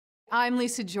I'm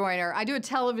Lisa Joyner. I do a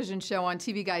television show on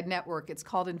TV Guide Network. It's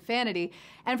called Infinity.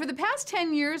 And for the past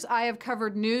 10 years, I have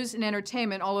covered news and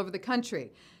entertainment all over the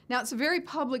country. Now, it's a very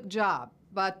public job,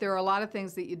 but there are a lot of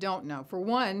things that you don't know. For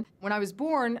one, when I was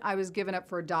born, I was given up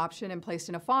for adoption and placed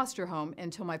in a foster home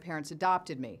until my parents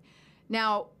adopted me.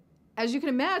 Now, as you can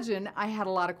imagine, I had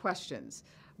a lot of questions.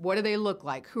 What do they look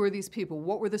like? Who are these people?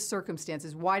 What were the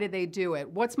circumstances? Why did they do it?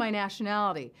 What's my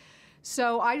nationality?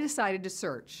 So I decided to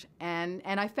search, and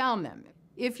I found them.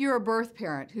 If you're a birth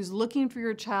parent who's looking for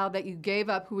your child that you gave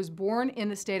up who was born in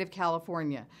the state of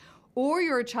California, or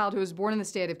you're a child who was born in the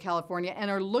state of California and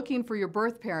are looking for your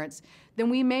birth parents, then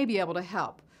we may be able to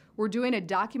help. We're doing a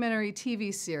documentary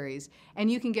TV series, and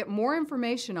you can get more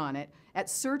information on it at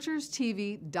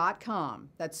searcherstv.com.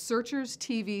 That's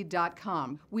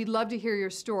searcherstv.com. We'd love to hear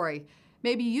your story.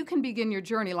 Maybe you can begin your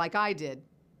journey like I did.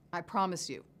 I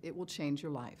promise you, it will change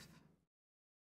your life.